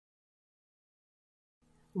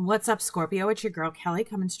What's up, Scorpio? It's your girl, Kelly,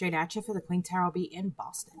 coming straight at you for the QueenTarotB in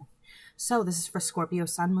Boston. So this is for Scorpio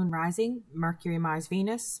Sun, Moon, Rising, Mercury, Mars,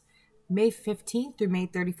 Venus, May 15th through May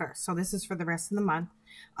 31st. So this is for the rest of the month.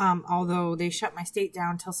 Although they shut my state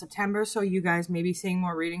down till September, so you guys may be seeing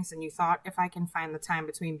more readings than you thought if I can find the time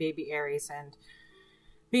between baby Aries and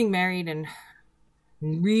being married and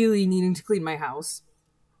really needing to clean my house.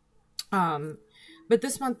 But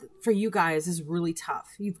this month for you guys is really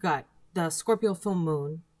tough. You've got the Scorpio full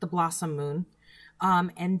moon, the blossom moon,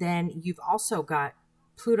 and then you've also got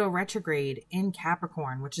Pluto retrograde in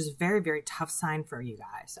Capricorn, which is a very, very tough sign for you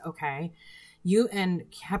guys, okay? You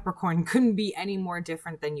and Capricorn couldn't be any more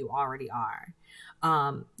different than you already are.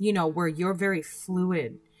 You know, where you're very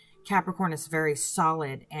fluid, Capricorn is very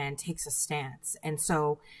solid and takes a stance. And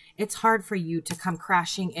so it's hard for you to come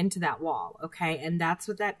crashing into that wall, okay? And that's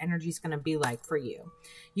what that energy is going to be like for you.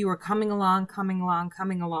 You were coming along,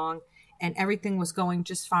 and everything was going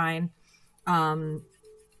just fine. And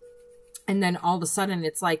then all of a sudden,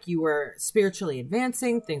 it's like you were spiritually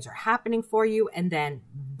advancing, things are happening for you, and then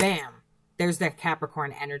bam, there's that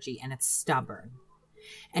Capricorn energy, and it's stubborn.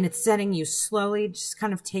 And it's setting you slowly, just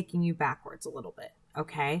kind of taking you backwards a little bit,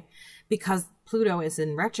 okay? Because Pluto is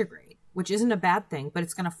in retrograde, which isn't a bad thing, but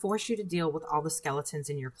it's going to force you to deal with all the skeletons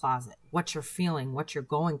in your closet, what you're feeling, what you're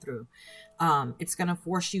going through. It's going to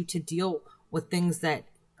force you to deal with things that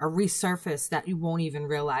are resurfaced that you won't even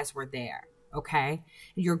realize were there, okay?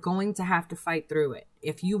 You're going to have to fight through it.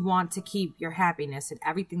 If you want to keep your happiness and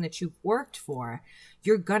everything that you've worked for,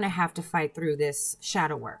 you're going to have to fight through this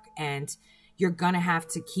shadow work, and you're going to have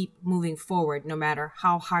to keep moving forward no matter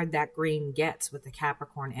how hard that green gets with the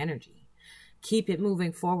Capricorn energy. Keep it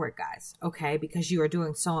moving forward, guys, okay? Because you are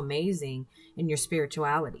doing so amazing in your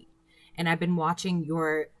spirituality. And I've been watching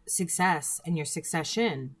your success and your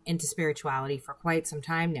succession into spirituality for quite some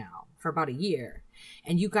time now, for about a year.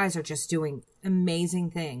 And you guys are just doing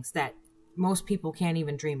amazing things that most people can't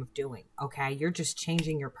even dream of doing, okay? You're just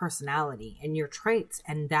changing your personality and your traits,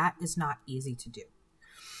 and that is not easy to do.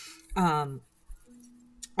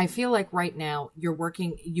 I feel like right now you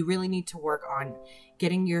really need to work on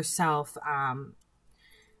getting yourself,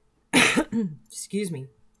 excuse me.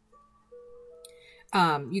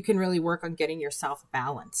 You can really work on getting yourself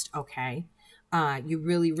balanced, okay? You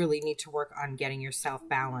really, really need to work on getting yourself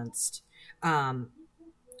balanced.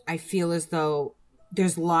 I feel as though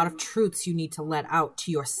there's a lot of truths you need to let out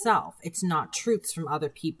to yourself. It's not truths from other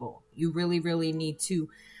people. You really, really need to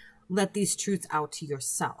let these truths out to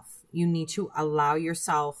yourself. You need to allow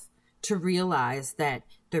yourself to realize that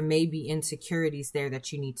there may be insecurities there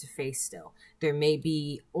that you need to face still. There may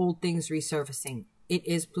be old things resurfacing. It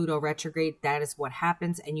is Pluto retrograde. That is what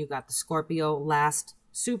happens. And you got the Scorpio last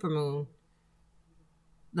supermoon,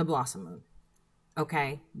 the blossom moon.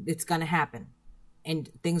 Okay? It's going to happen. And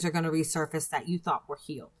things are going to resurface that you thought were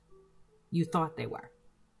healed. You thought they were.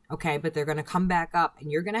 Okay? But they're going to come back up, and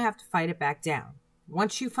you're going to have to fight it back down.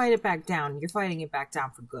 Once you fight it back down, you're fighting it back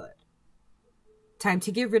down for good. Time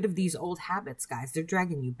to get rid of these old habits, guys. They're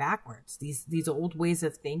dragging you backwards. These old ways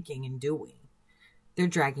of thinking and doing. They're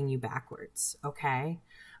dragging you backwards, okay?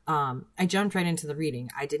 I jumped right into the reading.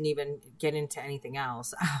 I didn't even get into anything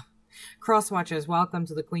else. Crosswatchers, welcome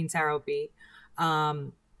to the QueenTarotB.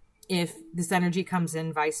 If this energy comes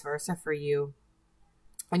in vice versa for you,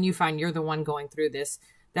 and you find you're the one going through this,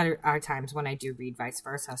 that are times when I do read vice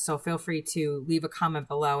versa. So feel free to leave a comment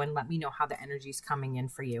below and let me know how the energy is coming in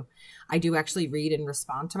for you. I do actually read and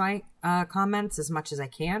respond to my comments as much as I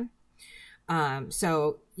can.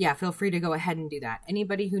 So yeah, feel free to go ahead and do that.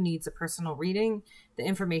 Anybody who needs a personal reading, the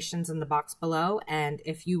information's in the box below. And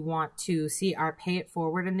if you want to see our Pay It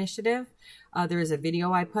Forward initiative, there is a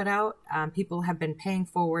video I put out. People have been paying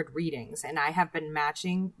forward readings, and I have been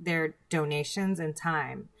matching their donations and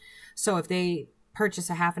time. So if they purchase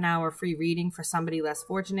a half an hour free reading for somebody less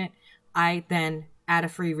fortunate, I then add a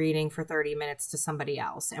free reading for 30 minutes to somebody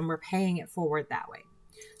else, and we're paying it forward that way.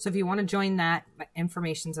 So if you want to join that,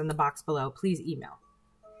 information's in the box below. Please email.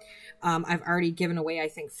 I've already given away, I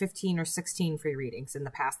think, 15 or 16 free readings in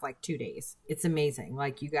the past, 2 days. It's amazing.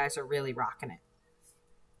 You guys are really rocking it.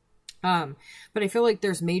 But I feel like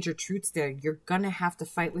there's major truths there. You're going to have to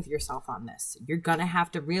fight with yourself on this. You're going to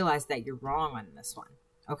have to realize that you're wrong on this one.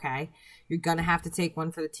 Okay? You're going to have to take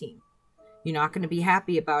one for the team. You're not going to be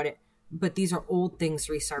happy about it, but these are old things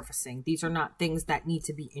resurfacing. These are not things that need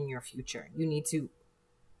to be in your future. You need to,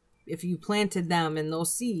 if you planted them in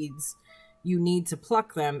those seeds, you need to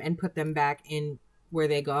pluck them and put them back in where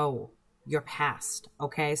they go, your past,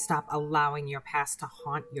 okay? Stop allowing your past to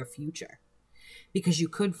haunt your future, because you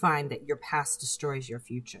could find that your past destroys your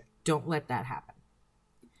future. Don't let that happen.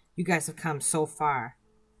 You guys have come so far.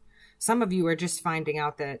 Some of you are just finding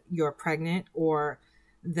out that you're pregnant, or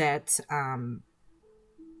that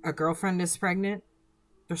a girlfriend is pregnant.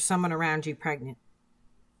 There's someone around you pregnant.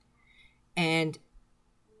 And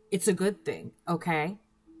it's a good thing, okay?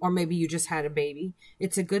 Or maybe you just had a baby.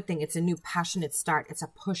 It's a good thing. It's a new passionate start. It's a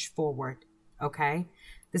push forward, okay?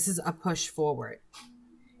 This is a push forward.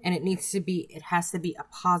 And it has to be a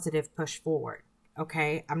positive push forward,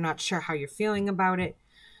 okay? I'm not sure how you're feeling about it.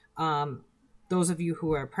 Those of you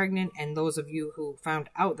who are pregnant and those of you who found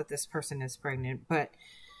out that this person is pregnant, but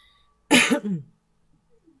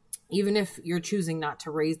even if you're choosing not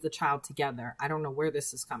to raise the child together, I don't know where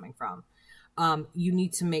this is coming from. You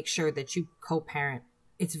need to make sure that you co-parent.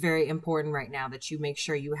 It's very important right now that you make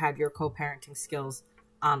sure you have your co-parenting skills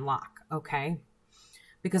on lock, okay?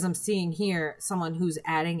 Because I'm seeing here someone who's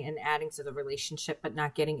adding and adding to the relationship, but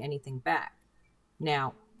not getting anything back.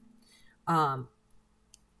 Now,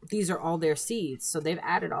 these are all their seeds. So they've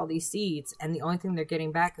added all these seeds, and the only thing they're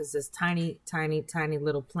getting back is this tiny, tiny, tiny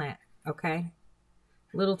little plant, okay?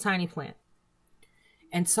 Little tiny plant.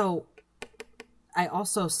 And so I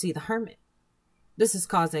also see the Hermit. This is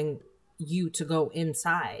causing you to go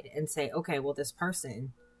inside and say, okay, well, this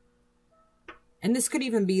person, and this could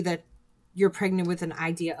even be that you're pregnant with an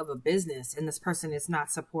idea of a business and this person is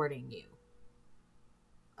not supporting you.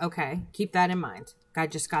 Okay, keep that in mind. I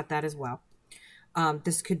just got that as well.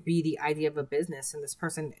 This could be the idea of a business and this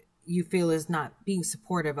person you feel is not being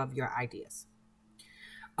supportive of your ideas.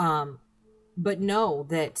 But know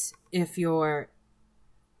that if you're,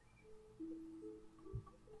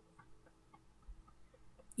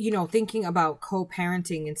 thinking about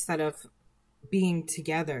co-parenting instead of being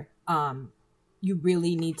together, you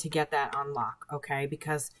really need to get that on lock, okay?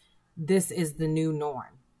 Because this is the new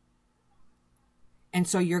norm. And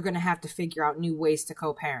so you're going to have to figure out new ways to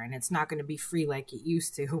co-parent. It's not going to be free like it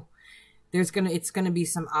used to. It's going to be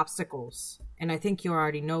some obstacles. And I think you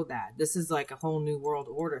already know that. This is like a whole new world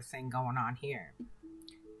order thing going on here.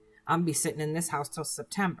 I'm going to be sitting in this house till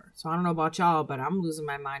September. So I don't know about y'all, but I'm losing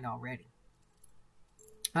my mind already.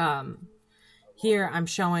 Here I'm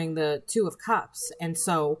showing the Two of Cups. And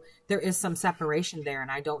so there is some separation there, and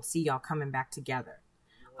I don't see y'all coming back together.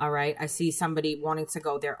 All right. I see somebody wanting to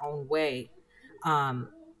go their own way.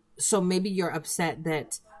 So maybe you're upset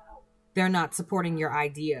that they're not supporting your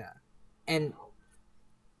idea, and,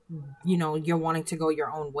 you're wanting to go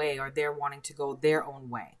your own way, or they're wanting to go their own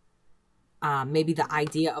way. Maybe the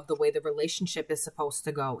idea of the way the relationship is supposed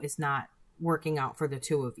to go is not working out for the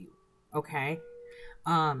two of you. Okay.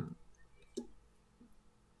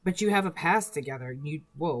 But you have a past together.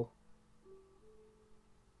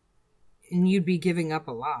 And you'd be giving up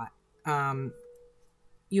a lot.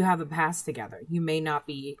 You have a past together. You may not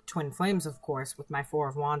be twin flames, of course, with my Four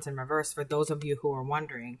of Wands in reverse. For those of you who are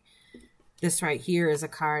wondering, this right here is a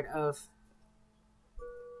card of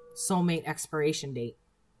soulmate expiration date.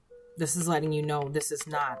 This is letting you know this is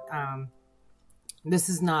not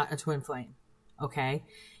a twin flame. Okay.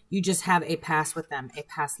 You just have a past with them, a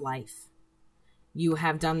past life. You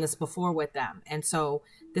have done this before with them. And so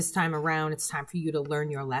this time around, it's time for you to learn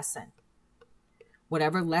your lesson.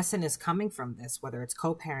 Whatever lesson is coming from this, whether it's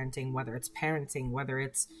co-parenting, whether it's parenting, whether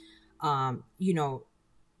it's,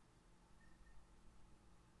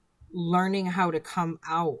 learning how to come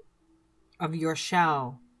out of your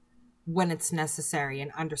shell when it's necessary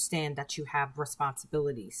and understand that you have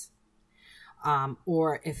responsibilities.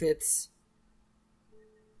 Or if it's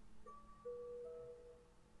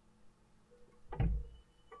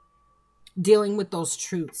dealing with those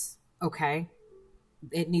truths, okay?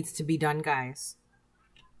 It needs to be done, guys.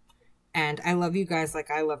 And I love you guys like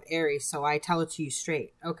I love Aries, so I tell it to you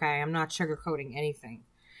straight, okay? I'm not sugarcoating anything.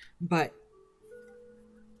 But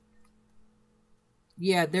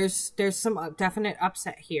yeah, there's some definite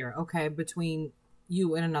upset here, okay, between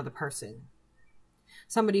you and another person.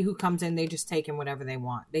 Somebody who comes in, they just take in whatever they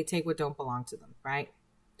want. They take what don't belong to them, right?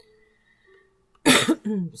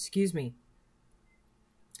 Excuse me.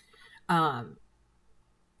 I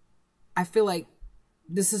feel like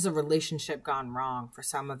this is a relationship gone wrong for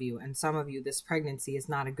some of you. And some of you, this pregnancy is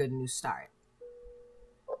not a good new start.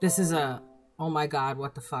 This is a, oh my God,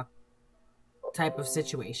 what the fuck type of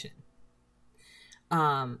situation.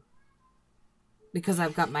 Because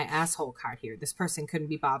I've got my asshole card here. This person couldn't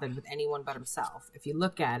be bothered with anyone but himself. If you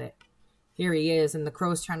look at it, here he is. And the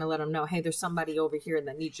crow's trying to let him know, hey, there's somebody over here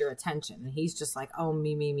that needs your attention. And he's just like, oh,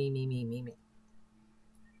 me.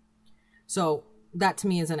 So that to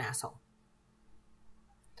me is an asshole.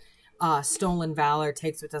 Stolen valor,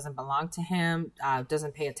 takes what doesn't belong to him,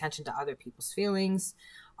 doesn't pay attention to other people's feelings,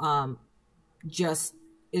 just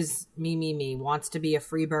is me, wants to be a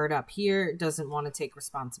free bird up here, doesn't want to take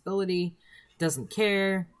responsibility, doesn't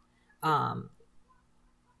care. And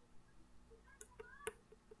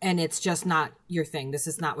it's just not your thing. This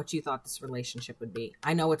is not what you thought this relationship would be.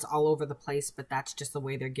 I know it's all over the place, but that's just the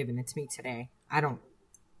way they're giving it to me today.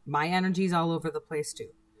 My energy's all over the place too.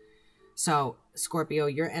 So, Scorpio,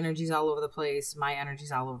 your energy's all over the place. My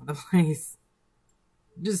energy's all over the place.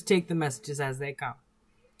 Just take the messages as they come.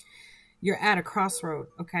 You're at a crossroad,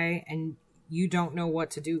 okay? And you don't know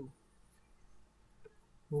what to do.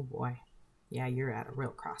 Oh boy. Yeah, you're at a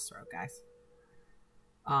real crossroad, guys.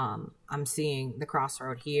 I'm seeing the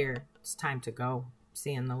crossroad here. It's time to go.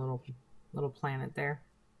 Seeing the little planet there.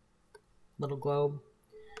 Little globe.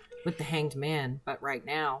 With the Hanged Man. But right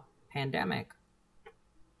now, pandemic.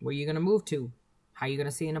 Where are you going to move to? How are you going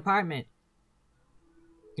to see an apartment?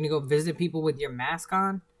 Going to go visit people with your mask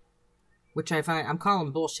on? Which I'm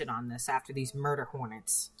calling bullshit on this after these murder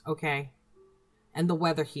hornets. Okay? And the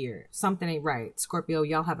weather here. Something ain't right. Scorpio,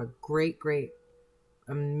 y'all have a great,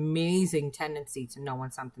 amazing tendency to know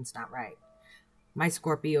when something's not right. My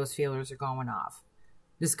Scorpio's feelers are going off.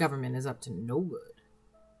 This government is up to no good.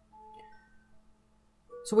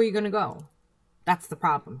 So where are you going to go? That's the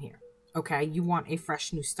problem here. Okay? You want a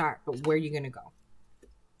fresh new start, but where are you going to go?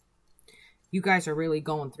 You guys are really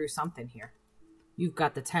going through something here. You've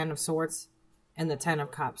got the 10 of Swords and the 10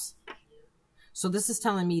 of Cups. So this is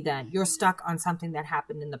telling me that you're stuck on something that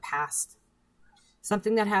happened in the past.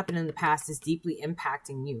 Something that happened in the past is deeply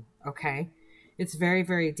impacting you, okay? It's very,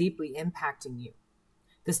 very deeply impacting you.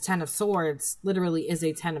 This 10 of Swords literally is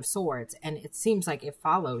a 10 of Swords, and it seems like it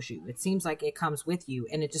follows you. It seems like it comes with you,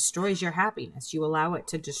 and it destroys your happiness. You allow it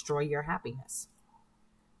to destroy your happiness.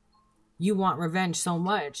 You want revenge so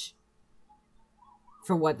much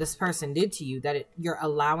for what this person did to you that you're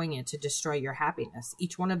allowing it to destroy your happiness.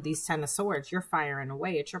 Each one of these 10 of Swords, you're firing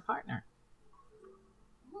away at your partner.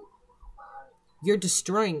 You're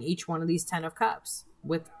destroying each one of these 10 of Cups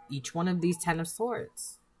with each one of these 10 of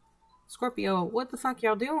Swords. Scorpio, what the fuck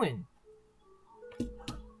y'all doing?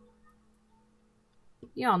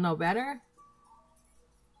 Y'all know better.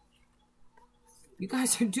 You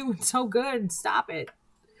guys are doing so good. Stop it.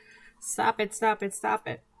 Stop it, stop it, stop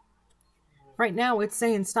it. Right now, it's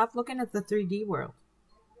saying stop looking at the 3D world.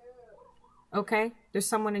 Okay? There's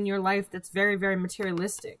someone in your life that's very, very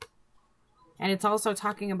materialistic. And it's also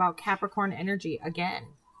talking about Capricorn energy again.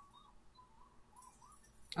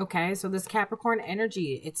 Okay, so this Capricorn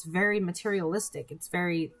energy, it's very materialistic. It's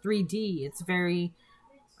very 3D. It's very,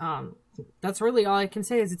 that's really all I can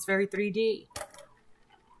say is it's very 3D.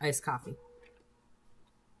 Iced coffee.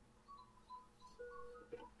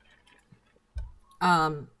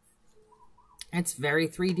 It's very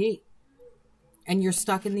 3D. And you're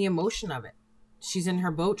stuck in the emotion of it. She's in her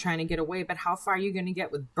boat trying to get away, but how far are you going to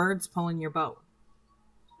get with birds pulling your boat?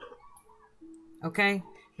 Okay?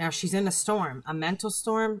 Now she's in a storm, a mental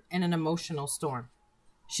storm and an emotional storm.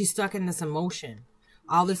 She's stuck in this emotion.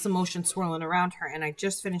 All this emotion swirling around her. And I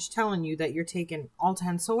just finished telling you that you're taking all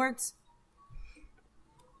 10 swords.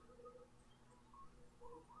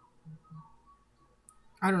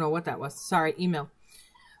 I don't know what that was. Sorry, email.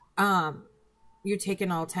 You're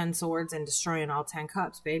taking all 10 swords and destroying all 10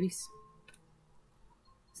 cups, babies.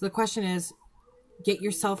 So the question is, get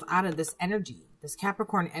yourself out of this energy. This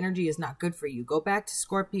Capricorn energy is not good for you. Go back to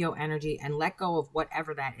Scorpio energy and let go of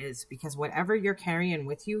whatever that is. Because whatever you're carrying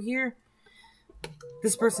with you here,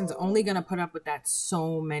 this person's only going to put up with that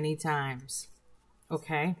so many times.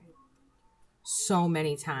 Okay? So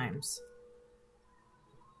many times.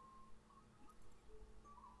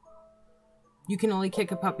 You can only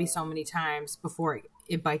kick a puppy so many times before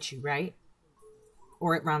it bites you, right?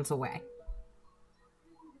 Or it runs away.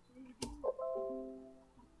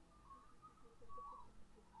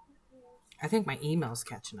 I think my email's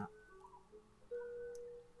catching up.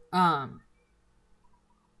 I'm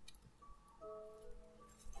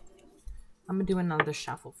going to do another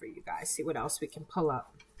shuffle for you guys. See what else we can pull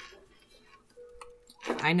up.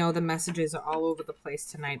 I know the messages are all over the place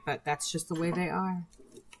tonight, but that's just the way they are.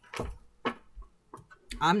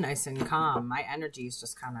 I'm nice and calm. My energy is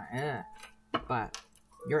just kind of But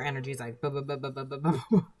your energy is like And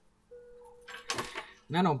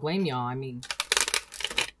I don't blame y'all. I mean,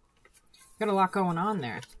 got a lot going on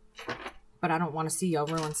there. But I don't want to see y'all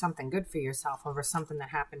ruin something good for yourself over something that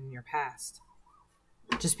happened in your past.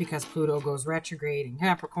 Just because Pluto goes retrograde in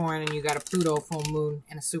Capricorn and you got a Pluto full moon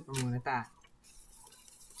and a super moon at that.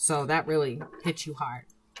 So that really hits you hard.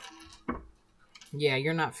 Yeah,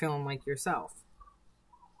 you're not feeling like yourself.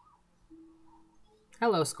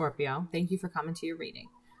 Hello, Scorpio. Thank you for coming to your reading.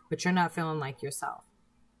 But you're not feeling like yourself.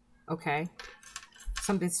 Okay?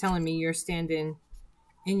 Something's telling me you're standing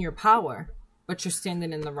in your power, but you're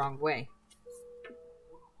standing in the wrong way.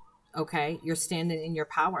 Okay? You're standing in your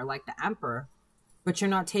power like the emperor, but you're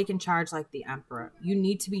not taking charge like the emperor. You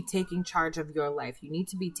need to be taking charge of your life. You need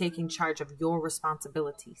to be taking charge of your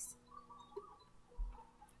responsibilities.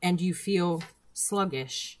 And you feel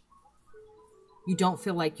sluggish. You don't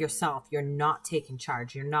feel like yourself. You're not taking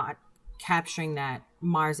charge. You're not capturing that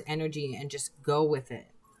Mars energy and just go with it.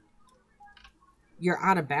 You're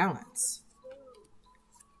out of balance.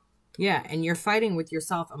 Yeah, and you're fighting with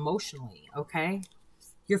yourself emotionally, okay?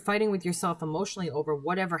 You're fighting with yourself emotionally over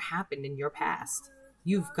whatever happened in your past.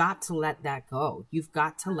 You've got to let that go. You've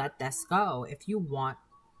got to let this go if you want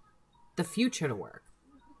the future to work.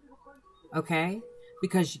 Okay?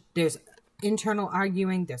 Because there's internal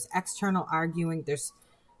arguing, there's external arguing, there's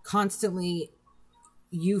constantly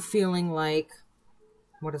you feeling like,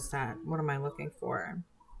 what is that? What am I looking for?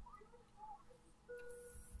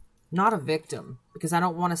 Not a victim, because I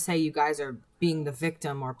don't want to say you guys are being the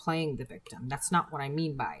victim or playing the victim. That's not what I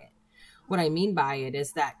mean by it. What I mean by it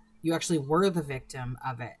is that you actually were the victim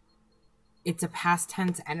of it. It's a past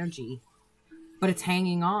tense energy, but it's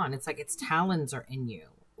hanging on. It's like its talons are in you,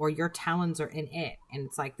 or your talons are in it. And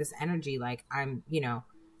it's like this energy, like I'm, you know,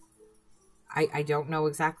 I don't know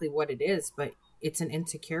exactly what it is, but it's an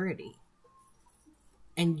insecurity.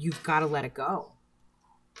 And you've got to let it go.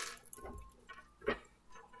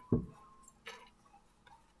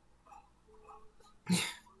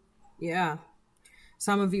 Yeah.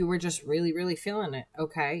 Some of you were just really, really feeling it.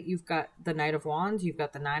 Okay. You've got the Knight of Wands. You've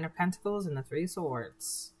got the Nine of Pentacles and the Three of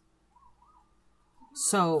Swords.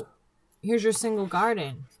 So here's your single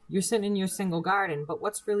garden. You're sitting in your single garden, but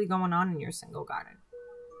what's really going on in your single garden?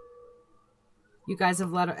 You guys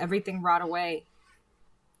have let everything rot away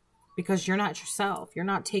because you're not yourself. You're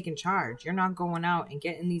not taking charge. You're not going out and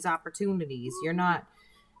getting these opportunities. You're not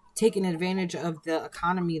taking advantage of the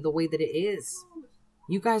economy the way that it is.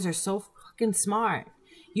 You guys are so fucking smart.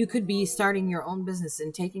 You could be starting your own business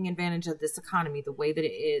and taking advantage of this economy the way that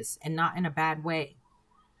it is, and not in a bad way,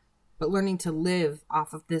 but learning to live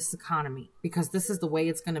off of this economy, because this is the way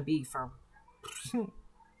it's going to be for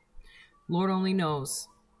Lord only knows.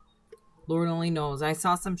 Lord only knows. I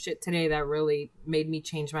saw some shit today that really made me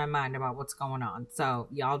change my mind about what's going on. So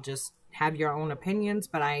y'all just have your own opinions,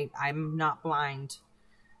 but I'm not blind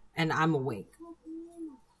and I'm awake.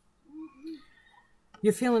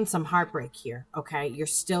 You're feeling some heartbreak here, okay? You're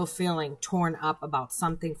still feeling torn up about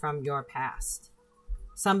something from your past.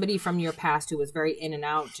 Somebody from your past who was very in and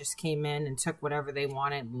out just came in and took whatever they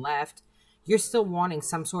wanted and left. You're still wanting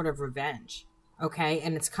some sort of revenge, okay?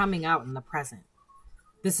 And it's coming out in the present.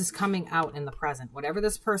 This is coming out in the present. Whatever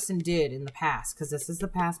this person did in the past, because this is the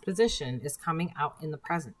past position, is coming out in the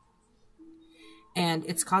present. And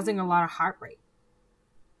it's causing a lot of heartbreak.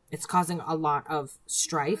 It's causing a lot of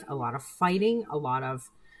strife, a lot of fighting, a lot of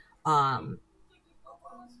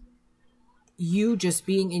you just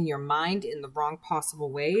being in your mind in the wrong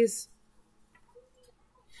possible ways.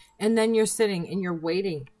 And then you're sitting and you're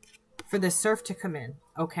waiting for the surf to come in,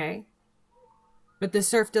 okay? But the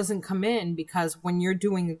surf doesn't come in because when you're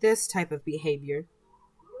doing this type of behavior,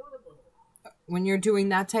 when you're doing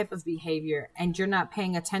that type of behavior and you're not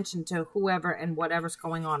paying attention to whoever and whatever's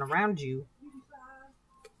going on around you,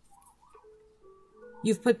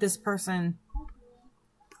 you've put this person,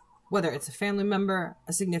 whether it's a family member,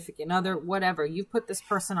 a significant other, whatever, you've put this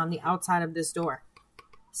person on the outside of this door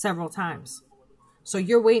several times. So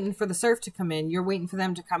you're waiting for the surf to come in. You're waiting for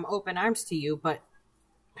them to come open arms to you. But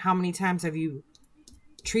how many times have you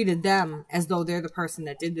treated them as though they're the person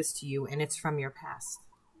that did this to you and it's from your past?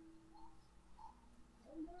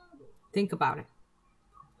 Think about it.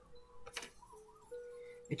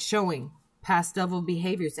 It's showing past devil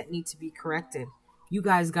behaviors that need to be corrected. You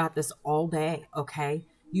guys got this all day, okay?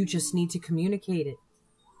 You just need to communicate it.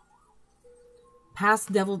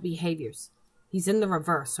 Past devil behaviors. He's in the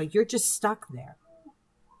reverse, so you're just stuck there.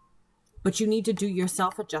 But you need to do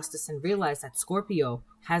yourself a justice and realize that Scorpio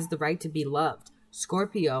has the right to be loved.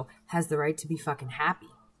 Scorpio has the right to be fucking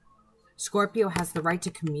happy. Scorpio has the right to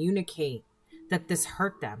communicate that this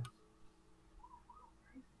hurt them.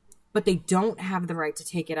 But they don't have the right to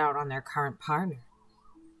take it out on their current partner.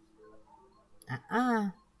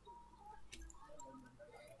 And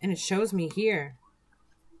it shows me here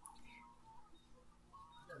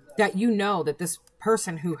that you know that this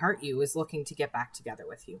person who hurt you is looking to get back together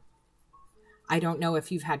with you. I don't know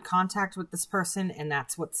if you've had contact with this person and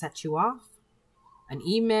that's what set you off. An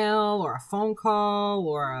email or a phone call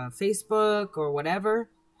or a Facebook or whatever.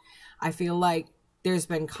 I feel like there's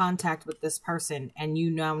been contact with this person and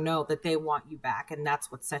you now know that they want you back and that's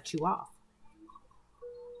what set you off.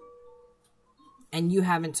 and you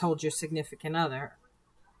haven't told your significant other.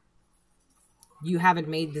 You haven't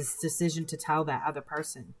made this decision to tell that other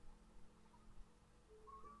person.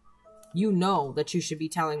 You know that you should be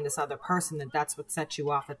telling this other person that that's what set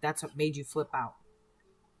you off, that that's what made you flip out.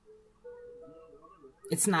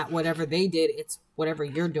 It's not whatever they did, it's whatever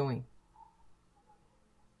you're doing.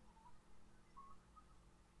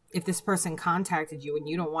 If this person contacted you and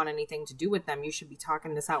you don't want anything to do with them, you should be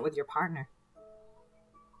talking this out with your partner.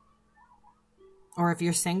 Or if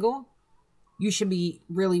you're single, you should be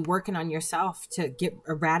really working on yourself to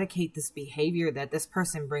eradicate this behavior that this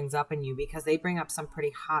person brings up in you, because they bring up some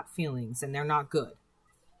pretty hot feelings and they're not good.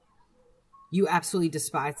 You absolutely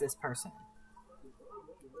despise this person.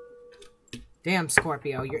 Damn,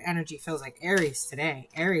 Scorpio, your energy feels like Aries today.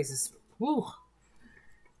 Aries is, whoo,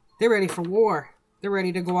 they're ready for war. They're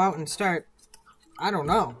ready to go out and start, I don't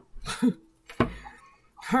know.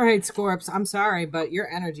 All right, Scorps, I'm sorry, but your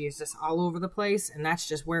energy is just all over the place, and that's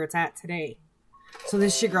just where it's at today. So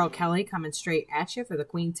this is your girl, Keli, coming straight at you for the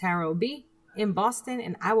QueenTarotB in Boston,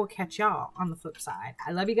 and I will catch y'all on the flip side.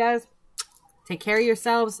 I love you guys. Take care of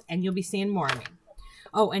yourselves, and you'll be seeing more of me.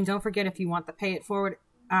 Oh, and don't forget, if you want the Pay It Forward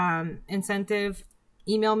incentive,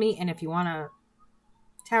 email me, and if you want a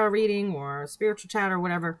tarot reading or spiritual chat or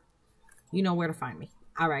whatever, you know where to find me.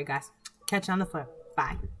 All right, guys. Catch you on the flip.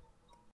 Bye.